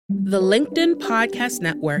The LinkedIn Podcast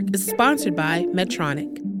Network is sponsored by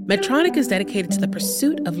Medtronic. Medtronic is dedicated to the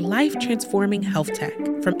pursuit of life-transforming health tech.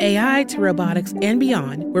 From AI to robotics and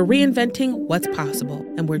beyond, we're reinventing what's possible,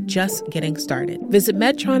 and we're just getting started. Visit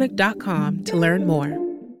Medtronic.com to learn more.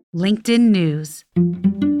 LinkedIn News.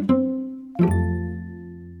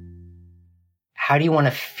 How do you want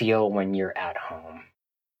to feel when you're at home?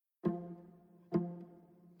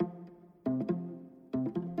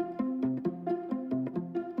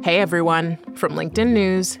 Hey everyone, from LinkedIn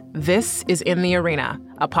News, this is In the Arena,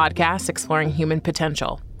 a podcast exploring human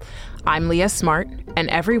potential. I'm Leah Smart, and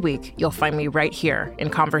every week you'll find me right here in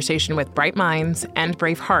conversation with bright minds and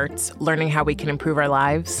brave hearts, learning how we can improve our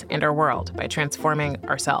lives and our world by transforming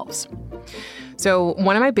ourselves. So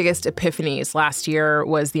one of my biggest epiphanies last year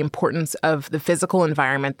was the importance of the physical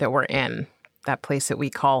environment that we're in, that place that we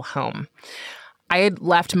call home. I had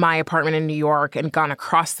left my apartment in New York and gone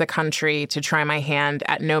across the country to try my hand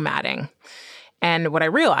at nomading. And what I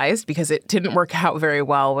realized, because it didn't work out very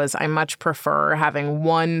well, was I much prefer having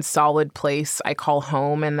one solid place I call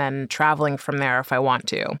home and then traveling from there if I want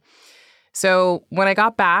to. So when I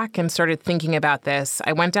got back and started thinking about this,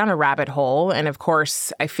 I went down a rabbit hole. And of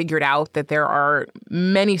course, I figured out that there are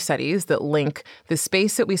many studies that link the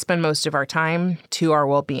space that we spend most of our time to our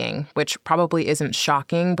well-being, which probably isn't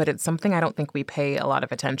shocking, but it's something I don't think we pay a lot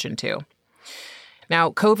of attention to.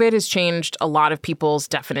 Now, COVID has changed a lot of people's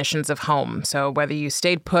definitions of home. So whether you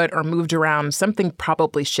stayed put or moved around, something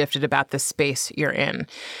probably shifted about the space you're in.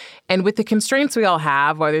 And with the constraints we all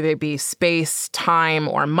have, whether they be space, time,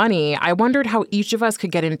 or money, I wondered how each of us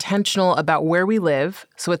could get intentional about where we live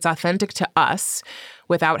so it's authentic to us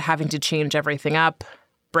without having to change everything up,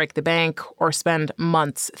 break the bank, or spend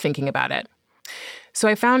months thinking about it. So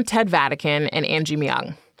I found Ted Vatican and Angie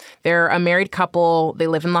Myung. They're a married couple, they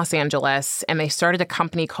live in Los Angeles, and they started a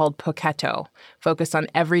company called Poketo, focused on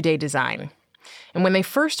everyday design. And when they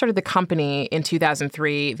first started the company in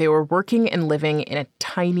 2003, they were working and living in a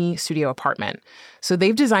tiny studio apartment. So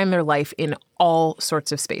they've designed their life in all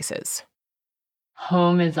sorts of spaces.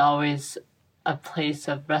 Home is always a place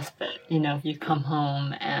of respite. You come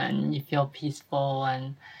home and you feel peaceful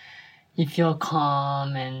and you feel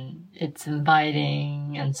calm and it's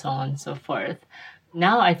inviting and so on and so forth.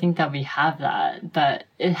 Now I think that we have that, but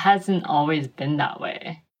it hasn't always been that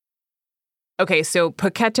way. Okay, so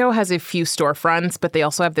Poketo has a few storefronts, but they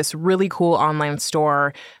also have this really cool online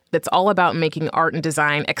store that's all about making art and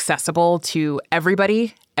design accessible to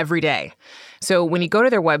everybody, every day. So when you go to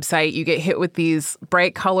their website, you get hit with these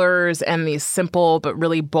bright colors and these simple but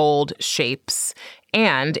really bold shapes.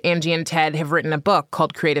 And Angie and Ted have written a book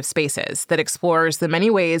called Creative Spaces that explores the many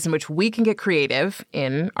ways in which we can get creative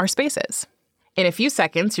in our spaces. In a few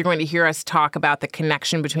seconds, you're going to hear us talk about the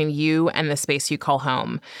connection between you and the space you call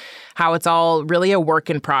home, how it's all really a work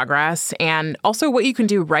in progress, and also what you can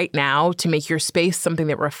do right now to make your space something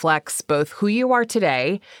that reflects both who you are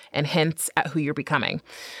today and hints at who you're becoming.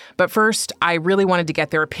 But first, I really wanted to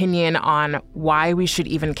get their opinion on why we should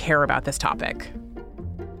even care about this topic.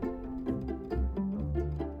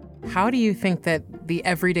 How do you think that the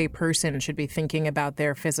everyday person should be thinking about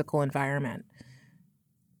their physical environment?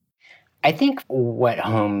 I think what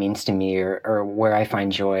home means to me or where I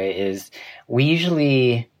find joy is we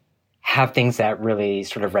usually have things that really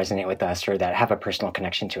sort of resonate with us or that have a personal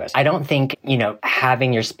connection to us. I don't think,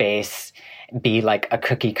 having your space be like a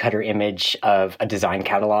cookie cutter image of a design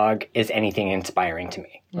catalog is anything inspiring to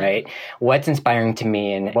me, right? What's inspiring to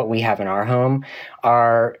me and what we have in our home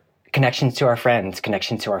are connections to our friends,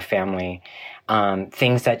 connections to our family,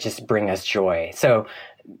 things that just bring us joy. So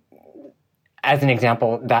as an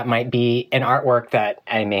example, that might be an artwork that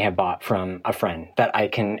I may have bought from a friend that I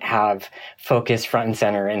can have focused front and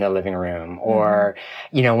center in the living room. Or,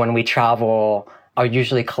 when we travel, I'll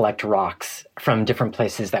usually collect rocks from different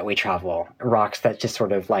places that we travel, rocks that just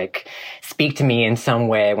sort of like speak to me in some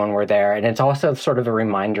way when we're there. And it's also sort of a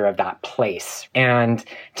reminder of that place. And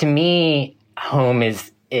to me, home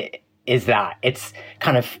is that. It's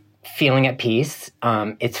kind of feeling at peace,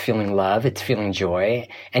 it's feeling love, it's feeling joy,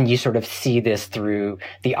 and you sort of see this through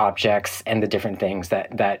the objects and the different things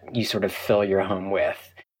that you sort of fill your home with.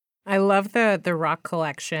 I love the rock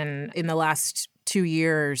collection. In the last 2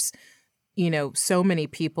 years, so many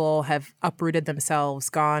people have uprooted themselves,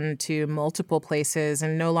 gone to multiple places,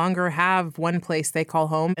 and no longer have one place they call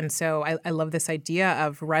home. And so I love this idea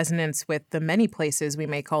of resonance with the many places we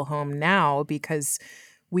may call home now, because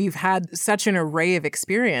we've had such an array of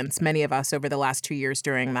experience, many of us, over the last 2 years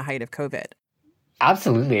during the height of COVID.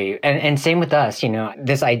 Absolutely. And same with us,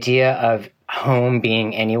 this idea of home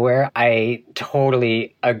being anywhere, I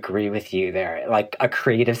totally agree with you there. Like a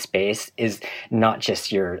creative space is not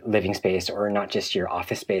just your living space or not just your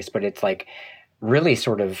office space, but it's like really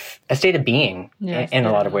sort of a state of being in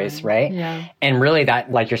a lot of ways, right? Yeah. And really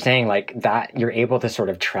that, like you're saying, like that you're able to sort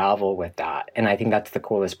of travel with that. And I think that's the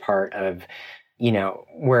coolest part of,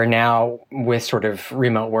 where now with sort of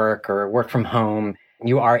remote work or work from home,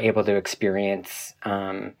 you are able to experience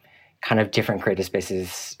kind of different creative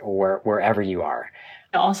spaces wherever you are.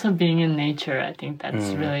 Also being in nature, I think that's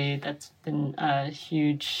that's been a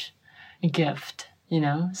huge gift,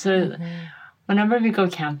 So whenever we go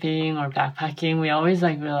camping or backpacking, we always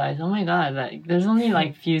realize, oh my God, there's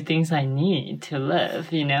only few things I need to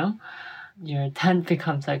live, Your tent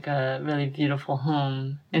becomes a really beautiful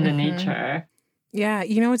home in the nature. Yeah,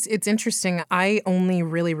 it's interesting. I only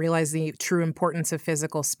really realized the true importance of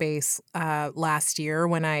physical space last year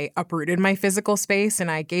when I uprooted my physical space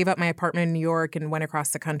and I gave up my apartment in New York and went across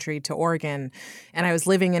the country to Oregon. And I was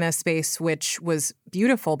living in a space which was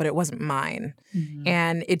beautiful, but it wasn't mine. Mm-hmm.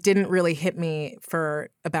 And it didn't really hit me for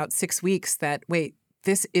about 6 weeks that, wait,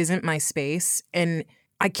 this isn't my space. And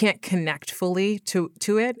I can't connect fully to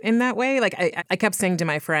it in that way. Like I kept saying to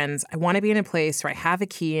my friends, I want to be in a place where I have a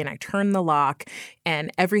key and I turn the lock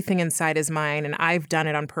and everything inside is mine and I've done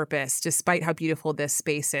it on purpose despite how beautiful this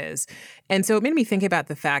space is. And so it made me think about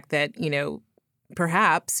the fact that,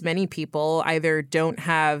 perhaps many people either don't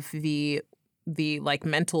have the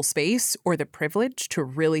mental space or the privilege to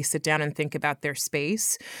really sit down and think about their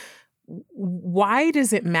space. Why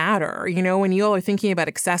does it matter? When you all are thinking about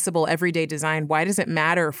accessible everyday design, why does it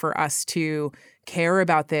matter for us to care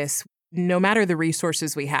about this no matter the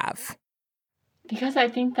resources we have? Because I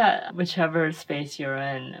think that whichever space you're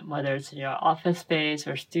in, whether it's your office space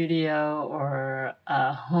or studio or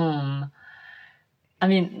a home, I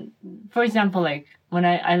mean, for example, when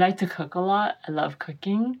I like to cook a lot, I love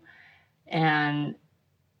cooking, and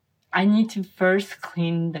I need to first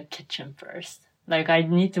clean the kitchen first. I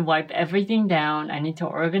need to wipe everything down. I need to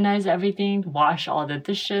organize everything, wash all the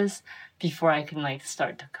dishes before I can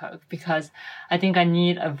start to cook, because I think I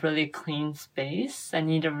need a really clean space. I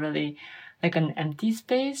need a really an empty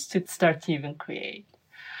space to start to even create.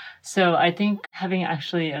 So I think having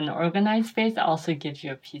actually an organized space also gives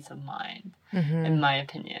you a peace of mind, in my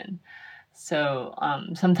opinion. So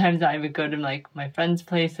sometimes I would go to my friends'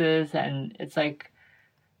 places and it's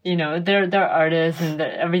they're artists and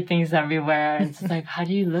everything's everywhere. It's just how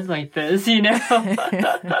do you live like this,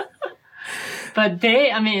 But they,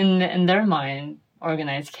 in their mind,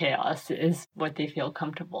 organized chaos is what they feel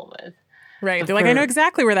comfortable with. Right. They're I know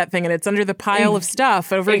exactly where that thing is. It's under the pile of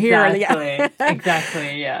stuff over here.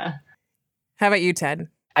 Exactly, yeah. How about you, Ted?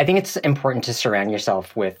 I think it's important to surround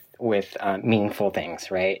yourself with meaningful things,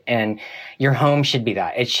 right? And your home should be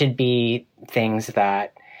that. It should be things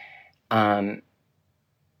that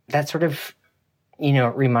that sort of,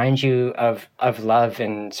 remind you of love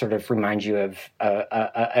and sort of remind you of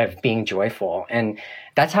being joyful. And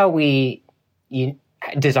that's how we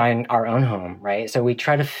design our own home, right? So we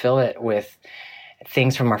try to fill it with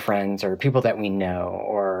things from our friends or people that we know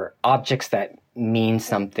or objects that mean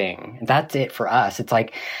something. That's it for us. It's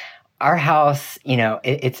our house,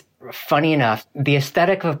 it's funny enough, the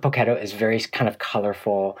aesthetic of Poketo is very kind of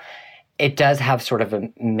colorful. It does have sort of a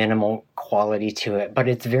minimal quality to it, but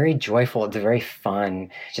it's very joyful. It's very fun,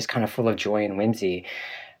 just kind of full of joy and whimsy.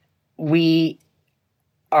 We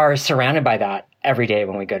are surrounded by that every day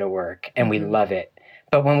when we go to work, and we love it.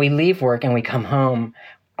 But when we leave work and we come home,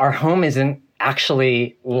 our home isn't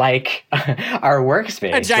actually like our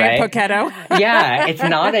workspace. A giant right? Poketo. Yeah, it's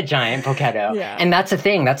not a giant Poketo. Yeah. And that's the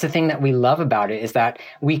thing. That's the thing that we love about it, is that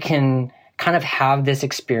we can kind of have this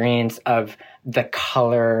experience of the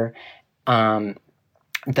color,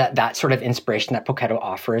 that sort of inspiration that Poketo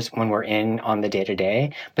offers when we're in on the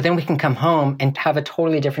day-to-day. But then we can come home and have a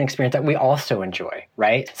totally different experience that we also enjoy,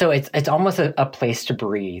 right? So it's almost a place to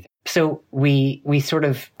breathe. So we sort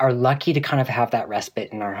of are lucky to kind of have that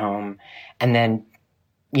respite in our home, and then,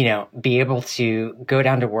 be able to go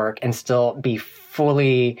down to work and still be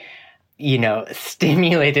fully,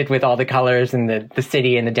 stimulated with all the colors and the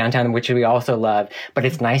city and the downtown, which we also love. But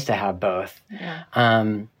it's nice to have both. Yeah.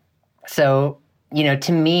 So,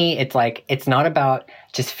 to me, it's it's not about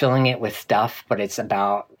just filling it with stuff, but it's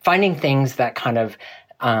about finding things that kind of,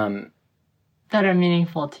 that are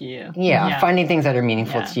meaningful to you. Yeah, finding things that are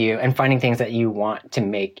meaningful to you, and finding things that you want to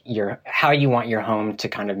make how you want your home to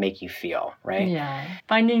kind of make you feel, right? Yeah,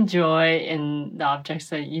 finding joy in the objects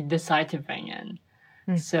that you decide to bring in.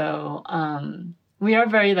 So we are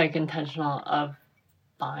very intentional of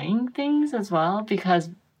buying things as well, because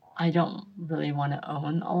I don't really want to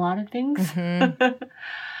own a lot of things.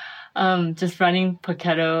 Mm-hmm. Just running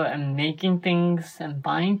Poketo and making things and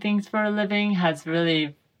buying things for a living has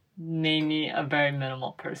really made me a very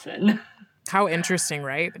minimal person. How interesting,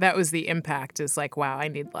 right? That was the impact, is like, wow, I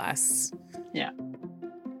need less. Yeah.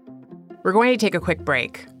 We're going to take a quick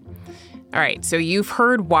break. All right, so you've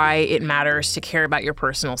heard why it matters to care about your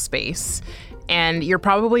personal space. And you're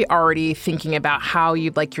probably already thinking about how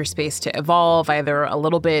you'd like your space to evolve, either a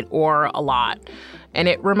little bit or a lot. And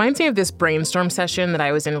it reminds me of this brainstorm session that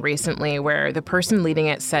I was in recently where the person leading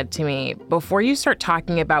it said to me, before you start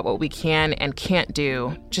talking about what we can and can't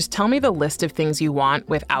do, just tell me the list of things you want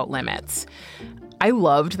without limits. I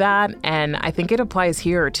loved that, and I think it applies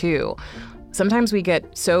here too. Sometimes we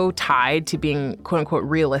get so tied to being quote-unquote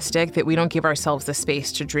realistic that we don't give ourselves the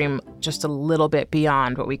space to dream just a little bit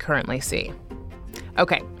beyond what we currently see.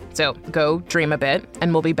 Okay, so go dream a bit,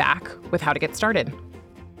 and we'll be back with how to get started.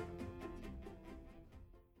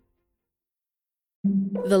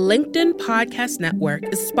 The LinkedIn Podcast Network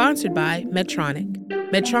is sponsored by Medtronic.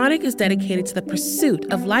 Medtronic is dedicated to the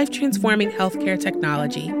pursuit of life-transforming healthcare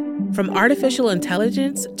technology. From artificial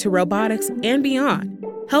intelligence to robotics and beyond,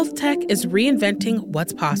 health tech is reinventing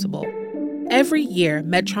what's possible. Every year,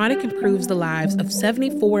 Medtronic improves the lives of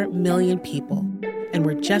 74 million people, and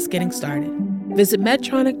we're just getting started. Visit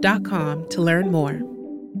Medtronic.com to learn more.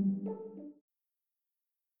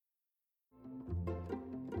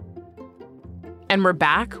 And we're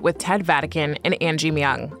back with Ted Vatican and Angie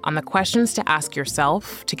Myung on the questions to ask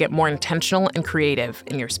yourself to get more intentional and creative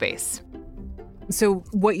in your space. So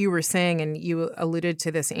what you were saying, and you alluded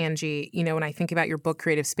to this, Angie, when I think about your book,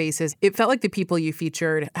 Creative Spaces, it felt like the people you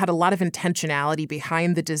featured had a lot of intentionality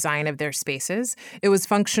behind the design of their spaces. It was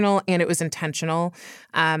functional and it was intentional.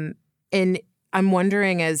 And I'm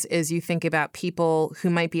wondering, as you think about people who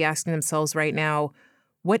might be asking themselves right now,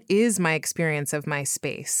 what is my experience of my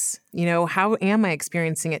space? How am I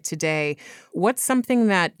experiencing it today? What's something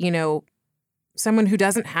that, someone who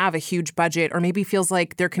doesn't have a huge budget or maybe feels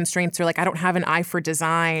like their constraints are like, I don't have an eye for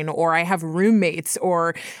design, or I have roommates,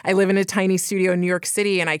 or I live in a tiny studio in New York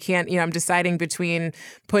City and I can't, I'm deciding between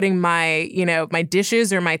putting my, my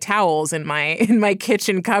dishes or my towels in my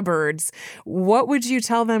kitchen cupboards. What would you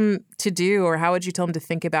tell them to do, or how would you tell them to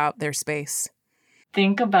think about their space?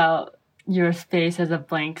 Think about your space as a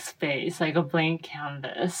blank space, like a blank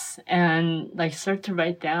canvas, and start to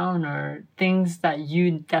write down or things that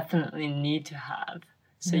you definitely need to have.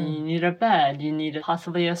 So you need a bed, you need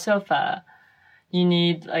possibly a sofa, you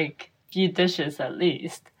need few dishes at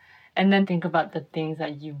least. And then think about the things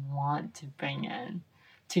that you want to bring in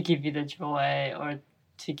to give you the joy or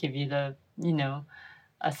to give you the,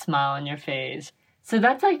 a smile on your face. So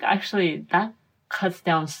that's actually, that cuts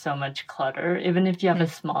down so much clutter. Even if you have a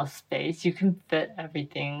small space, you can fit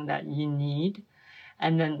everything that you need,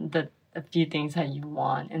 and then a few things that you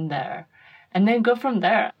want in there, and then go from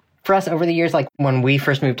there. For us over the years, when we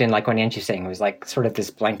first moved in, when Angie was saying, it was sort of this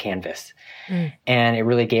blank canvas. And it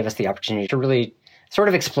really gave us the opportunity to really sort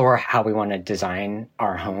of explore how we want to design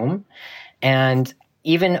our home. And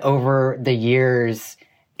even over the years,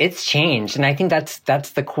 it's changed. And I think that's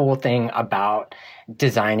the cool thing about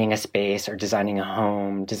designing a space or designing a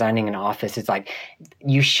home, designing an office. It's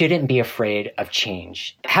you shouldn't be afraid of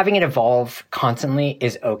change. Having it evolve constantly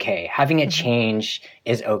is okay. Having it change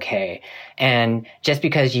is okay. And just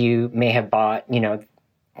because you may have bought,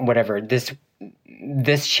 whatever,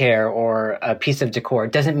 this chair or a piece of decor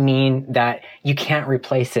doesn't mean that you can't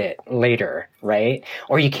replace it later, right?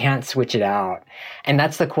 Or you can't switch it out. And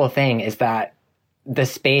that's the cool thing, is that the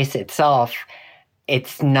space itself,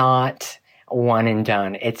 it's not one and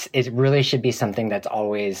done. It really should be something that's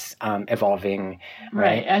always evolving,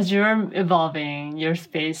 right? As you're evolving, your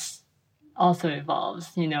space also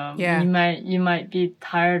evolves. Yeah. You might be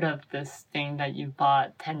tired of this thing that you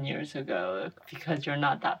bought 10 years ago because you're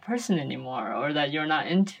not that person anymore, or that you're not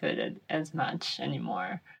into it as much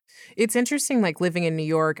anymore. It's interesting, living in New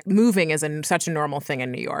York, moving is such a normal thing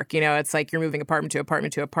in New York. It's you're moving apartment to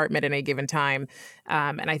apartment to apartment at a given time.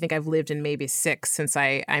 And I think I've lived in maybe 6 since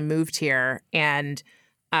I moved here. And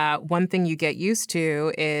one thing you get used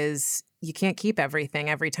to is you can't keep everything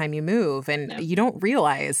every time you move. And you don't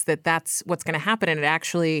realize that that's what's going to happen. And it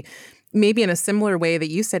actually, maybe in a similar way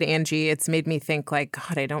that you said, Angie, it's made me think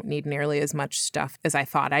God, I don't need nearly as much stuff as I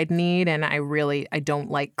thought I'd need. And I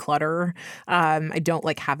don't like clutter. I don't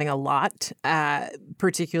like having a lot,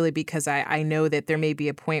 particularly because I know that there may be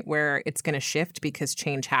a point where it's going to shift because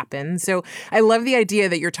change happens. So I love the idea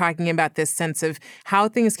that you're talking about this sense of how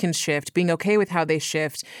things can shift, being okay with how they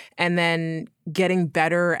shift, and then getting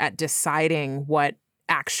better at deciding what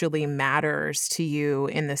actually matters to you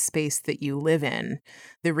in the space that you live in.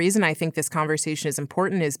 The reason I think this conversation is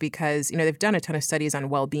important is because, they've done a ton of studies on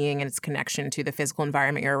well-being and its connection to the physical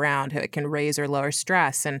environment you're around, how it can raise or lower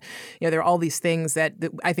stress. And, there are all these things that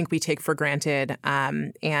I think we take for granted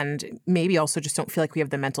and maybe also just don't feel like we have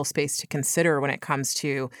the mental space to consider when it comes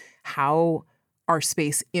to how our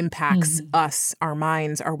space impacts us, our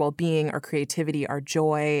minds, our well-being, our creativity, our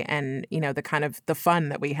joy, and, the kind of the fun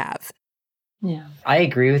that we have. Yeah. I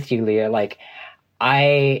agree with you, Leah.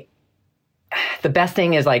 The best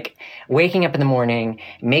thing is waking up in the morning,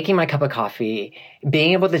 making my cup of coffee,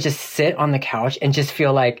 being able to just sit on the couch and just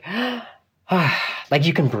feel like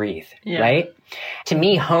you can breathe, right? To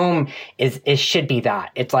me, home should be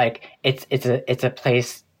that. It's it's a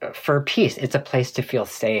place for peace. It's a place to feel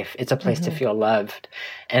safe. It's a place to feel loved.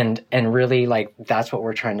 And really that's what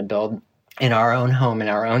we're trying to build in our own home, in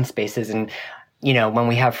our own spaces. And when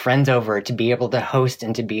we have friends over, to be able to host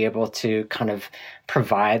and to be able to kind of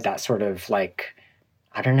provide that sort of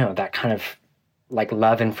that kind of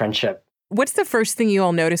love and friendship. What's the first thing you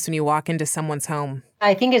all notice when you walk into someone's home?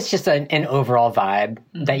 I think it's just an overall vibe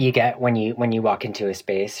that you get when you walk into a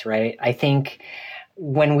space, right? I think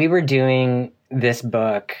when we were doing this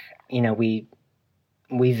book, we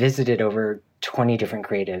visited over 20 different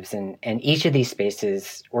creatives, and each of these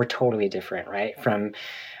spaces were totally different, right? From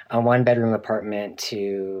a 1-bedroom apartment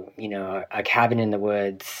to, a cabin in the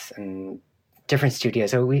woods and different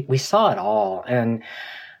studios. So we saw it all. And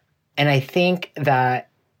I think that,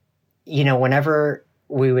 whenever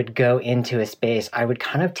we would go into a space, I would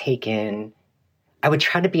kind of I would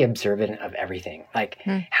try to be observant of everything.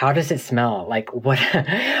 How does it smell?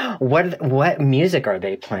 What music are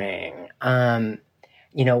they playing? How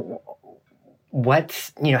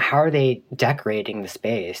are they decorating the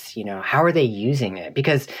space? How are they using it?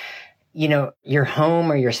 Because, your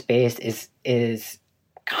home or your space is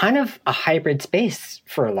kind of a hybrid space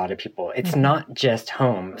for a lot of people. It's not just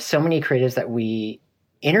home. So many creatives that we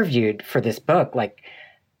interviewed for this book,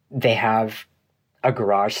 they have a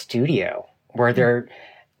garage studio where they're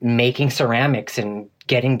making ceramics and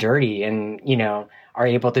getting dirty and, are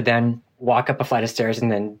able to then walk up a flight of stairs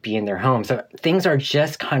and then be in their home. So things are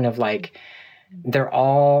just kind of they're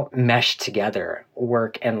all meshed together,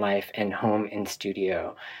 work and life and home and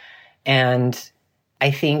studio. And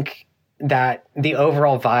I think that the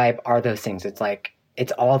overall vibe are those things.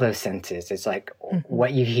 It's all those senses. It's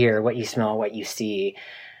what you hear, what you smell, what you see.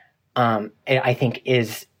 I think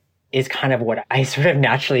is kind of what I sort of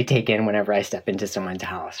naturally take in whenever I step into someone's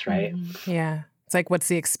house, right? Yeah. It's what's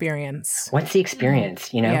the experience? What's the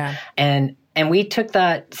experience, Yeah. And we took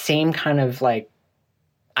that same kind of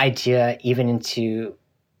idea even into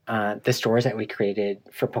the stores that we created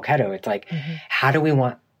for Poketo. It's how do we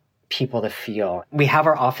want people to feel? We have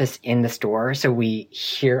our office in the store, so we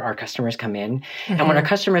hear our customers come in. And when our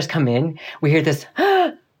customers come in, we hear this,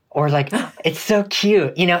 or it's so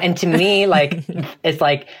cute, and to me,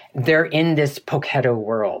 it's they're in this Poketo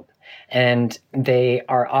world. And they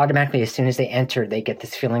are automatically, as soon as they enter, they get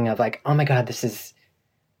this feeling of oh my God,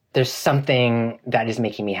 there's something that is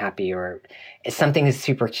making me happy, or something is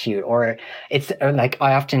super cute, or it's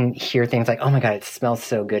I often hear things oh my God, it smells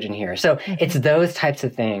so good in here. So it's those types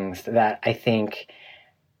of things that I think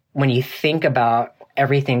when you think about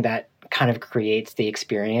everything that kind of creates the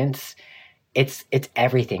experience, it's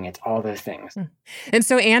everything. It's all those things. And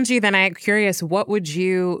so, Angie, then I'm curious, what would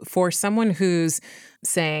you, for someone who's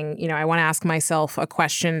saying, I want to ask myself a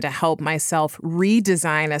question to help myself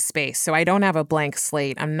redesign a space so I don't have a blank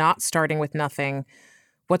slate, I'm not starting with nothing,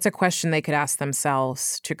 what's a question they could ask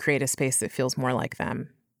themselves to create a space that feels more like them?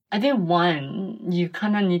 I think one, you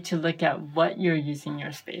kind of need to look at what you're using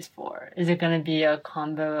your space for. Is it going to be a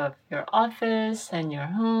combo of your office and your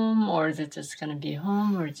home, or is it just going to be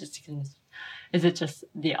home, or is it just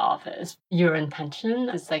the office? Your intention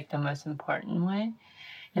is the most important way.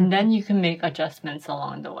 And then you can make adjustments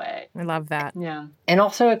along the way. I love that. Yeah. And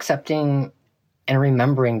also accepting and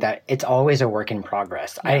remembering that it's always a work in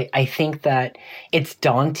progress. Yeah. I think that it's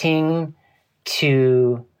daunting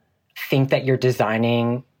to think that you're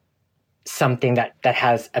designing something that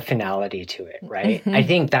has a finality to it, right? I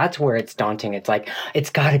think that's where it's daunting. It's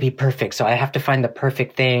it's got to be perfect. So I have to find the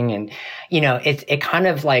perfect thing. And, it kind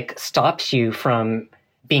of stops you from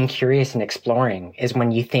being curious and exploring, is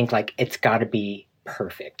when you think it's got to be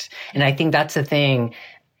perfect. And I think that's the thing.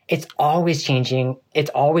 It's always changing.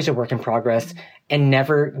 It's always a work in progress, and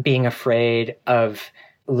never being afraid of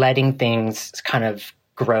letting things kind of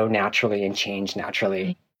grow naturally and change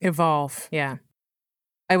naturally. Evolve. Yeah.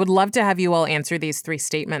 I would love to have you all answer these 3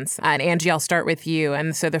 statements. And Angie, I'll start with you.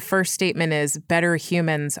 And so the first statement is, better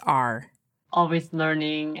humans are. always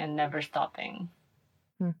learning and never stopping.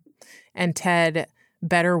 And Ted,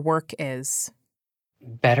 better work is?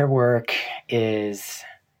 Better work is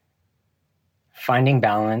finding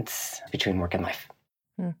balance between work and life.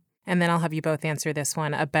 And then I'll have you both answer this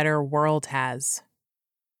one. A better world has?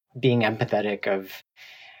 Being empathetic of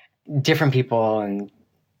different people and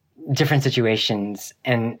different situations,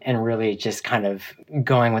 and really just kind of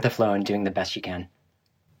going with the flow and doing the best you can.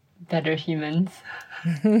 Better humans.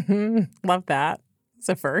 Love that. It's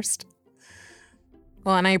a first.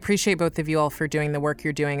 Well, and I appreciate both of you all for doing the work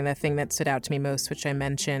you're doing. And the thing that stood out to me most, which I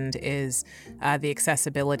mentioned, is the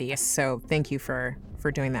accessibility. So thank you for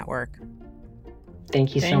doing that work.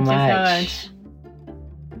 Thank you so much.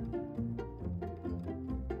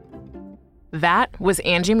 That was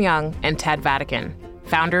Angie Myung and Ted Vatican,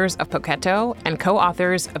 founders of Poketo and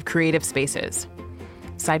co-authors of Creative Spaces.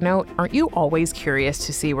 Side note, aren't you always curious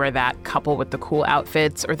to see where that couple with the cool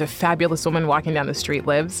outfits or the fabulous woman walking down the street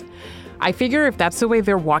lives? I figure if that's the way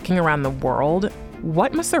they're walking around the world,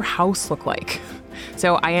 what must their house look like?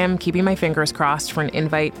 So I am keeping my fingers crossed for an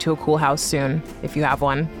invite to a cool house soon. If you have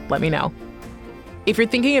one, let me know. If you're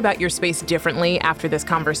thinking about your space differently after this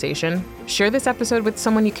conversation, share this episode with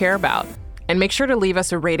someone you care about. And make sure to leave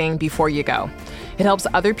us a rating before you go. It helps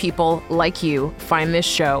other people like you find this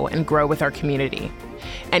show and grow with our community.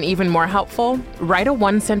 And even more helpful, write a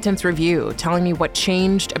 1-sentence review telling me what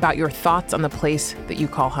changed about your thoughts on the place that you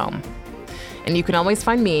call home. And you can always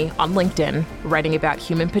find me on LinkedIn writing about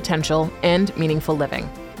human potential and meaningful living.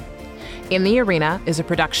 In the Arena is a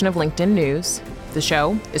production of LinkedIn News. The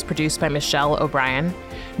show is produced by Michelle O'Brien.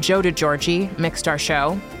 Joe DeGiorgi mixed our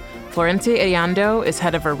show. Florencia Ariando is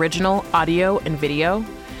head of original audio and video.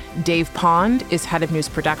 Dave Pond is head of news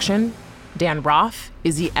production. Dan Roth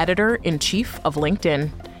is the editor-in-chief of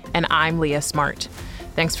LinkedIn. And I'm Leah Smart.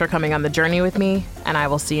 Thanks for coming on the journey with me, and I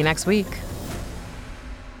will see you next week.